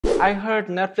I heard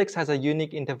Netflix has a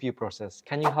unique interview process.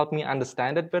 Can you help me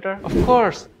understand it better? Of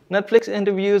course, Netflix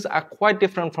interviews are quite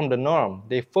different from the norm.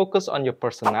 They focus on your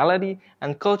personality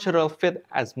and cultural fit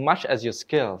as much as your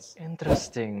skills.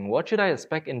 Interesting. What should I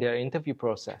expect in their interview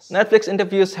process? Netflix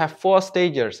interviews have 4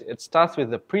 stages. It starts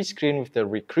with the pre-screen with the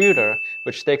recruiter,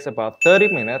 which takes about 30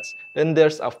 minutes. Then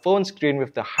there's a phone screen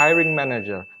with the hiring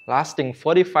manager, lasting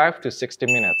 45 to 60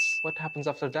 minutes. What happens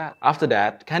after that? After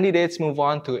that, candidates move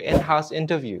on to in-house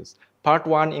interviews. Part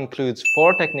 1 includes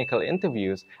 4 technical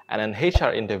interviews and an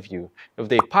HR interview. If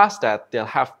they pass that, they'll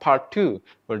have Part 2,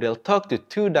 where they'll talk to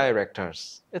 2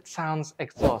 directors. It sounds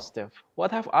exhaustive.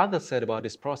 What have others said about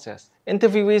this process?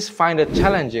 Interviewees find it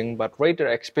challenging but rate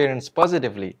their experience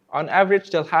positively. On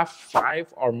average, they'll have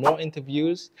 5 or more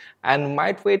interviews and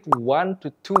might wait 1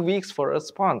 to 2 weeks for a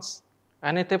response.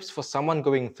 Any tips for someone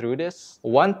going through this?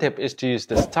 One tip is to use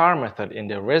the STAR method in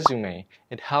their resume.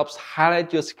 It helps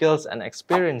highlight your skills and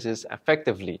experiences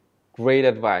effectively. Great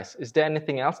advice. Is there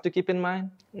anything else to keep in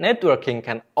mind? Networking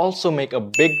can also make a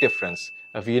big difference.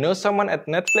 If you know someone at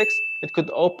Netflix, it could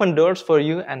open doors for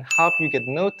you and help you get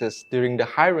noticed during the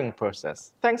hiring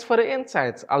process. Thanks for the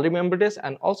insights. I'll remember this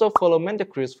and also follow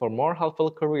Mentacruise for more helpful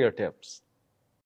career tips.